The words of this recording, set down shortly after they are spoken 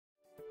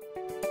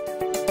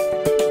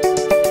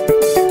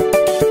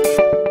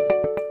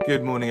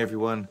Good morning,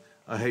 everyone.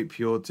 I hope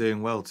you're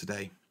doing well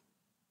today.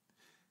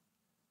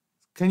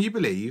 Can you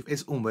believe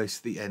it's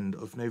almost the end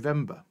of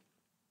November?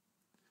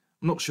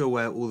 I'm not sure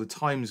where all the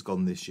time's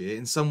gone this year.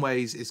 In some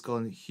ways, it's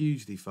gone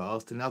hugely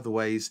fast. In other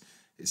ways,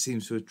 it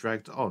seems to have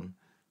dragged on.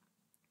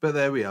 But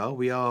there we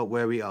are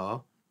where we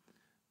are.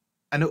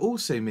 And it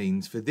also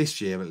means, for this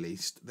year at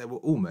least, that we're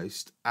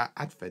almost at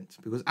Advent,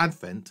 because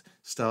Advent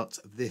starts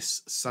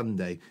this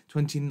Sunday,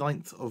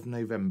 29th of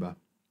November.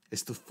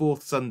 It's the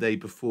fourth Sunday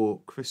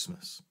before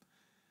Christmas.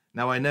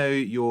 Now, I know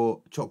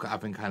your chocolate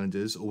advent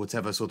calendars, or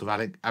whatever sort of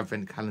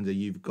advent calendar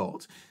you've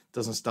got,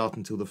 doesn't start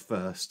until the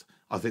 1st.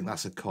 I think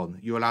that's a con.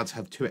 You're allowed to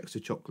have 2 extra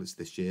chocolates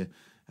this year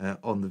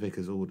on the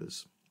vicar's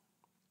orders.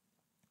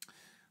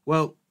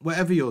 Well,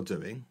 whatever you're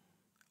doing,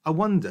 I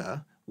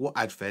wonder what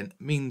Advent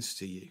means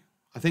to you.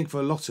 I think for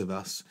a lot of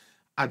us,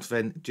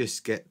 Advent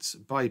just gets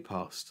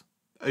bypassed.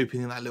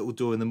 Opening that little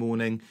door in the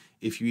morning,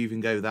 if you even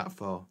go that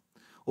far.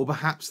 Or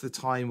perhaps the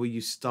time where you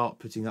start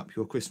putting up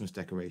your Christmas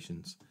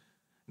decorations.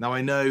 Now,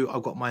 I know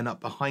I've got mine up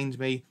behind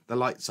me. The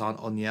lights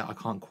aren't on yet. I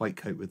can't quite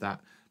cope with that.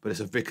 But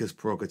it's a vicar's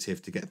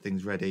prerogative to get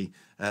things ready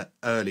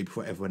early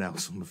before everyone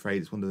else. I'm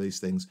afraid it's one of those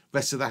things.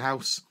 Rest of the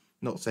house,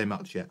 not so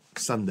much yet.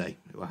 Sunday,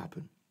 it will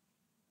happen.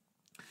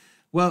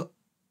 Well,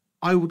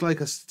 I would like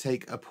us to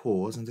take a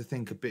pause and to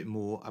think a bit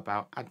more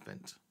about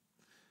Advent.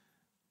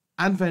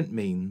 Advent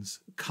means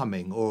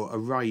coming or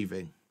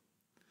arriving.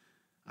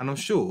 And I'm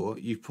sure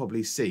you've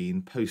probably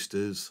seen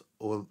posters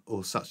or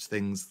such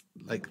things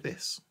like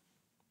this.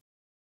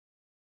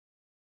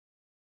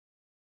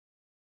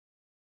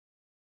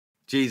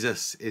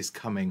 Jesus is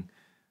coming.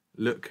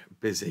 Look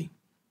busy.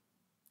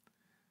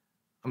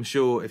 I'm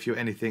sure if you're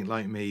anything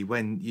like me,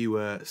 when you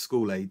were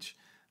school age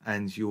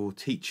and your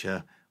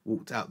teacher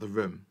walked out the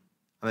room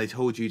and they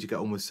told you to get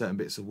on with certain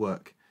bits of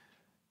work,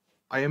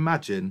 I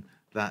imagine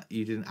that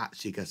you didn't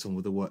actually get on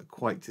with the work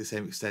quite to the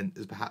same extent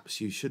as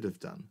perhaps you should have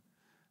done,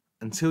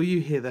 until you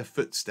hear their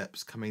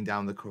footsteps coming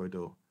down the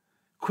corridor.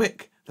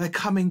 Quick, they're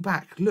coming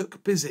back,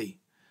 look busy.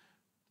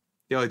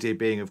 The idea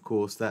being, of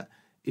course, that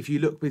if you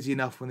look busy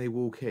enough when they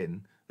walk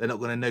in, they're not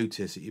going to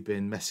notice that you've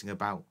been messing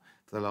about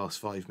for the last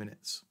 5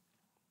 minutes.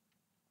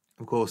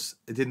 Of course,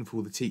 it didn't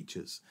fool the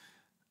teachers.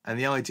 And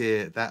the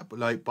idea that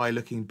by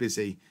looking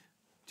busy,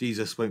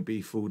 Jesus won't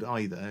be fooled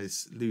either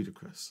is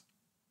ludicrous.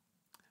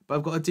 But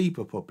I've got a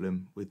deeper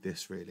problem with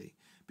this, really,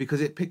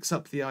 because it picks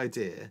up the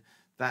idea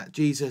that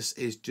Jesus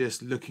is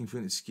just looking for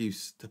an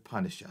excuse to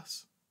punish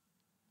us.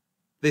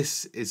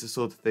 This is the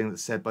sort of thing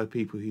that's said by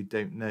people who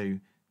don't know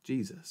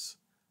Jesus.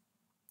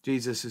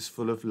 Jesus is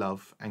full of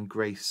love and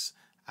grace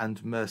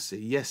and mercy.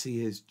 Yes,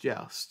 he is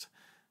just,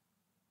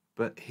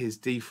 but his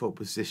default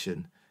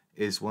position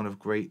is one of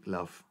great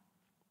love.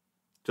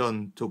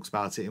 John talks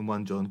about it in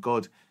 1 John.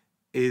 God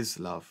is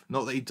love.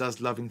 Not that he does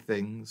loving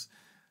things,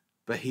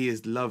 but he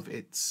is love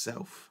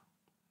itself,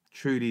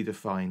 truly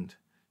defined,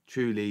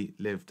 truly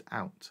lived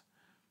out.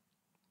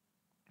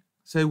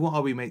 So what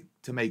are we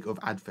to make of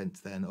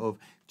Advent then, of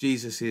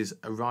Jesus'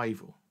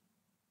 arrival?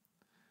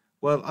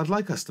 Well, I'd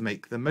like us to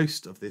make the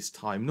most of this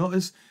time, not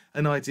as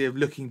an idea of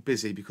looking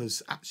busy,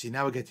 because actually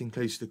now we're getting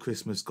closer to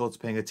Christmas, God's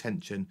paying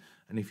attention,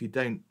 and if you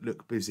don't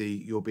look busy,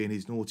 you'll be in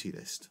his naughty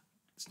list.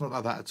 It's not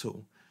like that at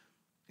all.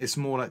 It's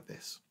more like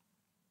this.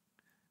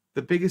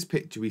 The biggest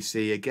picture we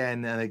see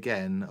again and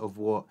again of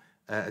what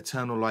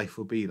eternal life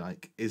will be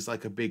like is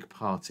like a big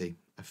party,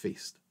 a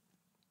feast.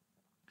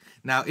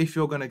 Now, if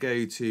you're going to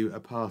go to a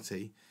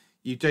party,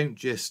 you don't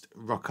just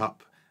rock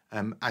up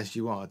as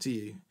you are, do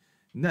you?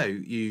 No,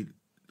 you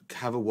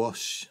have a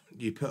wash,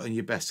 you put on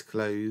your best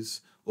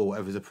clothes or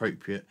whatever's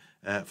appropriate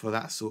for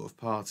that sort of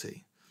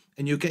party,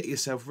 and you'll get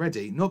yourself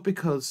ready, not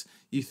because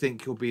you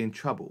think you'll be in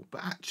trouble,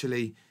 but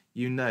actually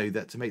you know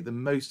that to make the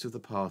most of the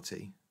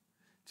party,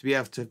 to be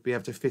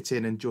able to fit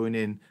in and join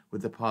in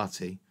with the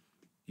party,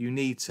 you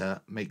need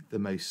to make the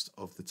most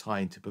of the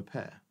time to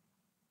prepare.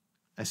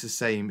 As the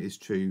same is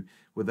true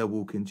with our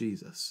walk in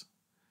Jesus.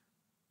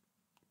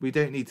 We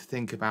don't need to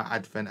think about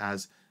Advent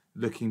as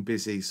looking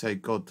busy so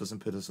God doesn't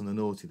put us on the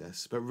naughty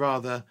list, but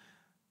rather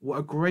what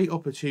a great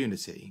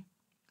opportunity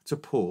to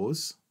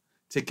pause,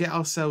 to get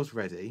ourselves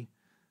ready,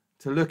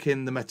 to look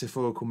in the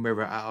metaphorical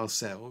mirror at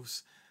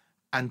ourselves,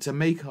 and to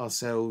make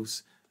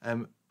ourselves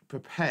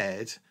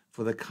prepared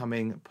for the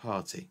coming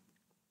party.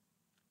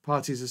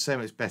 Parties are so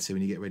much better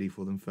when you get ready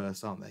for them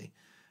first, aren't they?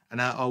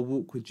 And our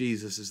walk with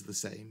Jesus is the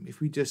same.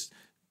 If we just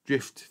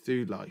drift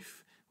through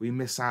life, we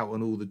miss out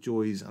on all the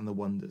joys and the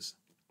wonders.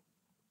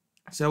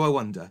 So I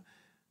wonder,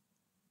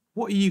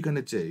 what are you going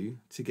to do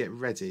to get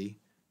ready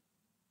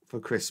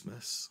for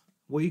Christmas?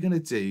 What are you going to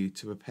do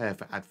to prepare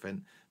for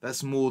Advent?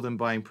 That's more than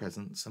buying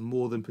presents and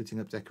more than putting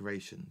up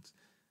decorations,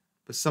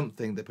 but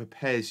something that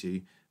prepares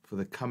you for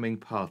the coming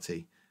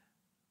party,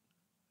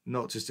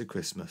 not just at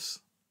Christmas,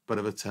 but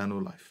of eternal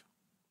life.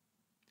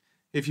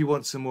 If you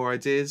want some more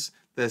ideas,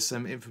 there's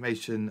some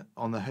information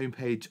on the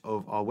homepage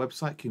of our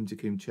website,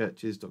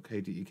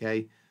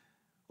 coombe2coombe.churches.co.uk,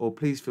 or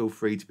please feel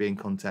free to be in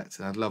contact,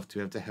 and I'd love to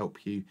be able to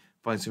help you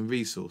find some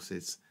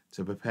resources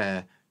to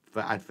prepare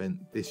for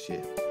Advent this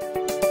year.